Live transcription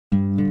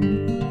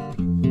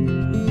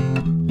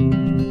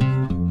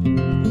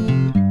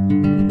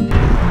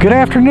Good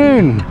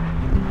afternoon.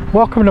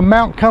 Welcome to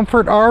Mount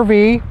Comfort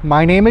RV.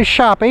 My name is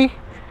Shoppy.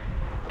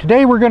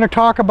 Today we're going to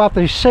talk about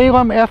the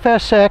Salem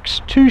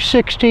FSX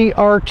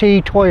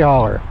 260RT toy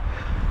hauler.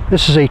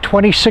 This is a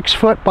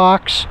 26-foot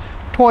box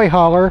toy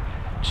hauler.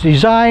 It's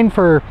designed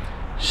for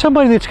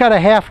somebody that's got a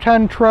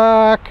half-ton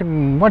truck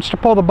and wants to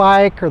pull the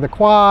bike or the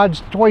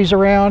quads, the toys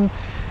around,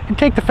 and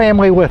take the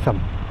family with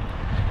them.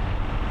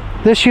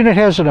 This unit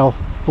has an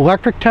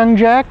electric tongue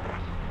jack,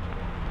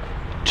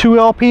 2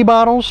 LP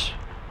bottles.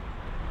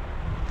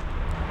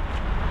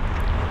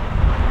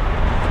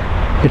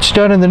 It's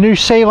done in the new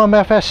Salem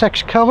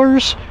FSX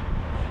colors,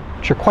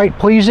 which are quite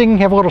pleasing.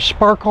 Have a little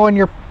sparkle in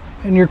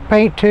your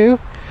paint too.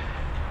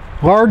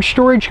 Large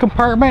storage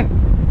compartment,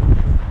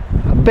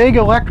 a big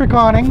electric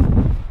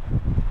awning.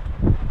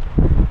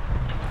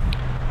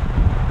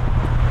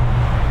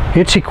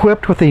 It's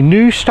equipped with the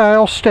new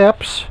style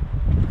steps,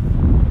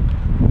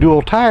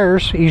 dual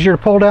tires, easier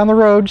to pull down the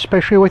road,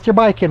 especially with your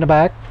bike in the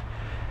back.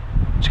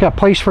 It's got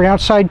place for an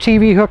outside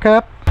TV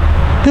hookup.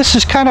 This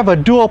is kind of a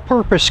dual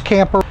purpose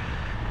camper.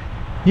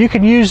 You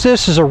can use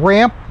this as a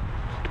ramp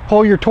to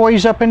pull your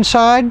toys up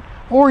inside,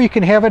 or you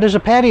can have it as a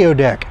patio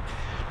deck.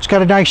 It's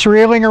got a nice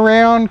railing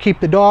around, keep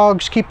the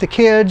dogs, keep the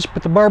kids,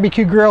 put the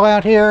barbecue grill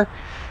out here,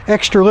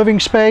 extra living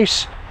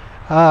space.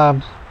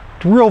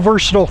 Real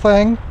versatile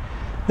thing.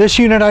 This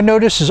unit, I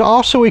noticed, is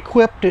also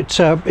equipped, it's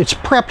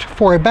prepped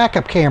for a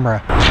backup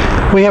camera.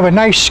 We have a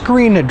nice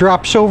screen that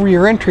drops over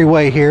your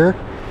entryway here.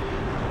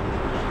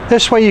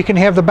 This way you can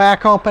have the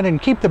back open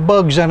and keep the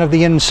bugs out of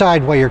the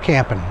inside while you're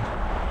camping.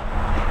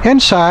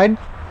 Inside,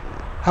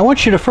 I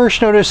want you to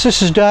first notice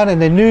this is done in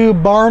the new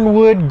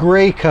barnwood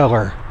gray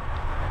color.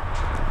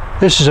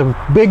 This is a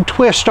big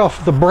twist off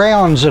of the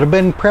browns that have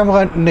been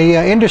prevalent in the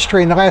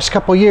industry in the last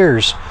couple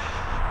years.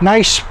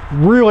 Nice,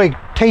 really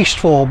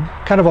tasteful,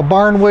 kind of a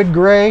barnwood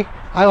gray.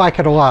 I like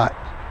it a lot.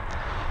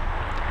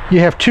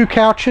 You have 2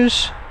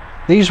 couches.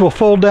 These will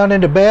fold down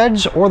into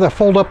beds, or they'll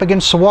fold up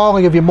against the wall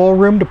and give you more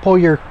room to pull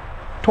your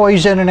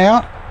toys in and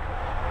out.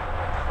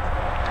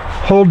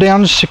 Hold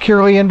down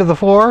securely into the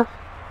floor.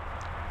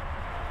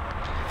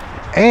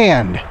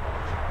 And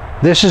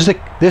this is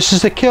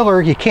the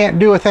killer. You can't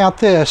do without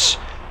this.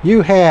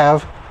 You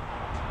have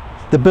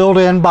the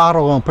built-in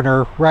bottle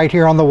opener right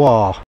here on the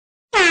wall.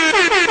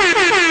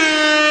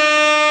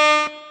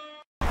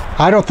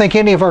 I don't think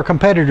any of our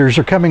competitors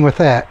are coming with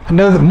that.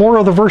 Another more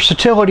of the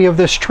versatility of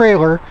this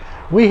trailer,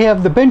 we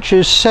have the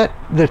benches set,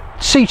 the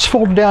seats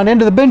folded down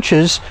into the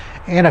benches,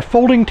 and a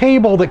folding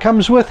table that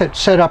comes with it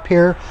set up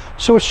here,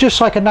 so it's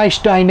just like a nice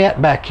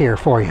dinette back here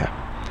for you.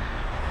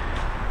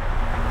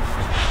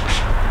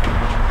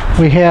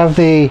 We have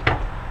the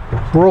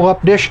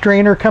roll-up dish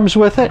drainer comes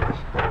with it.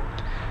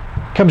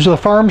 Comes with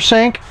a farm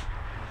sink,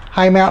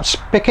 high mount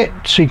spigot,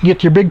 so you can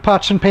get your big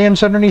pots and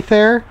pans underneath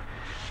there.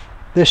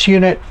 This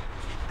unit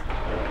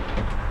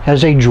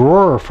has a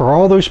drawer for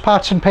all those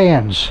pots and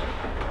pans.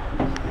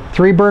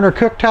 3-burner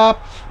cooktop,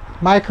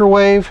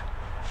 microwave,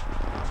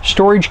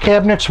 storage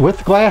cabinets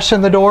with glass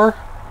in the door,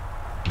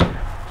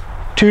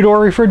 2-door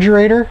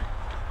refrigerator,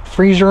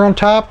 freezer on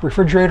top,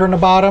 refrigerator on the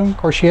bottom. Of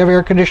course, you have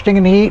air conditioning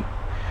and heat.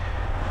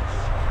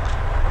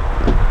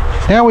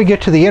 Now we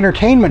get to the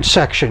entertainment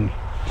section.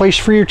 Place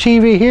for your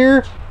TV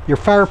here. Your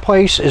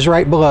fireplace is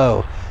right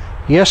below.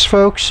 Yes,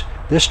 folks,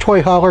 this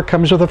toy hauler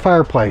comes with a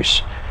fireplace.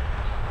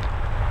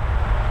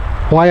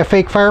 Why a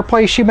fake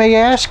fireplace, you may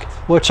ask?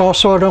 Well, it's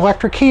also an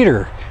electric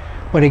heater.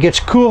 When it gets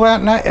cool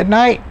out at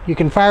night, you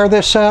can fire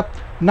this up,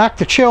 knock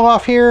the chill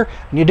off here,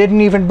 and you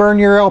didn't even burn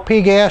your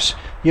LP gas.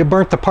 You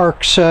burnt the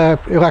park's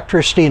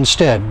electricity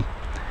instead.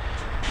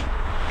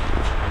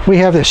 We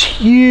have this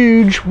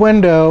huge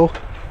window,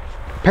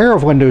 pair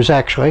of windows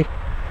actually,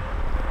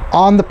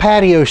 on the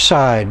patio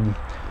side.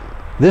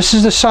 This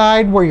is the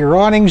side where your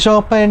awning's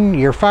open,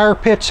 your fire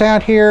pit's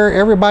out here,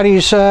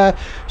 everybody's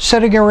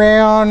sitting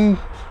around,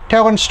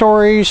 telling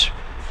stories,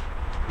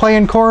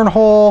 playing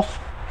cornhole.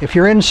 If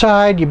you're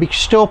inside, you'll be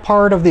still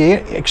part of the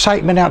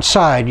excitement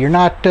outside. You're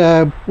not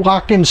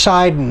locked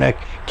inside in a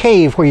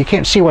cave where you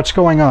can't see what's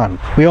going on.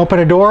 We open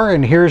a door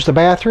and here's the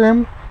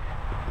bathroom.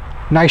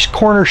 Nice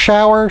corner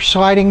shower,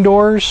 sliding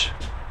doors.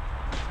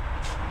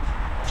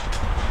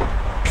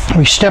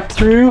 We step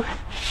through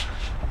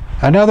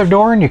another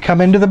door and you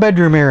come into the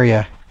bedroom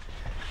area.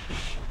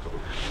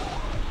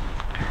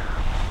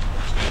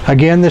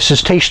 Again, this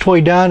is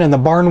tastefully done in the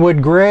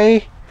barnwood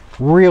gray.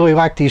 Really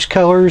like these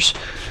colors.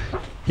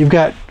 You've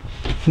got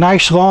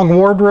nice long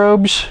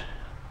wardrobes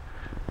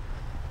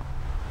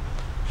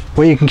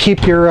where you can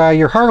keep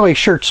your Harley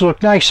shirts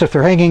look nice if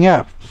they're hanging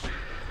up.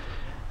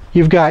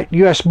 You've got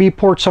USB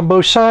ports on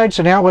both sides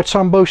and outlets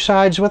on both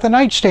sides with a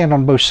nightstand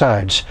on both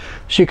sides.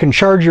 So you can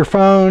charge your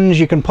phones,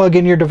 you can plug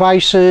in your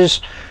devices,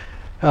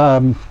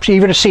 even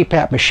a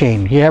CPAP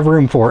machine. You have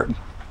room for it.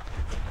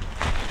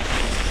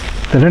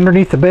 Then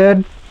underneath the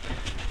bed,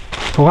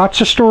 lots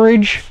of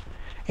storage,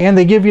 and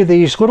they give you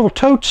these little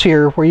totes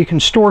here where you can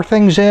store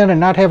things in and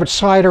not have it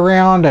slide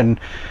around and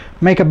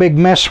make a big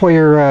mess while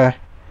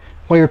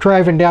you're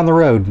driving down the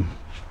road.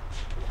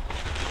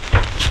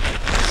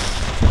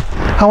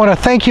 I want to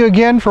thank you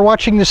again for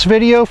watching this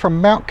video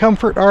from Mount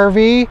Comfort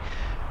RV.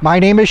 My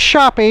name is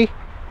Shoppy.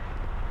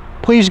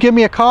 Please give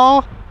me a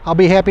call. I'll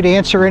be happy to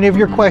answer any of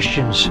your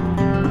questions.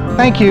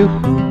 Thank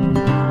you.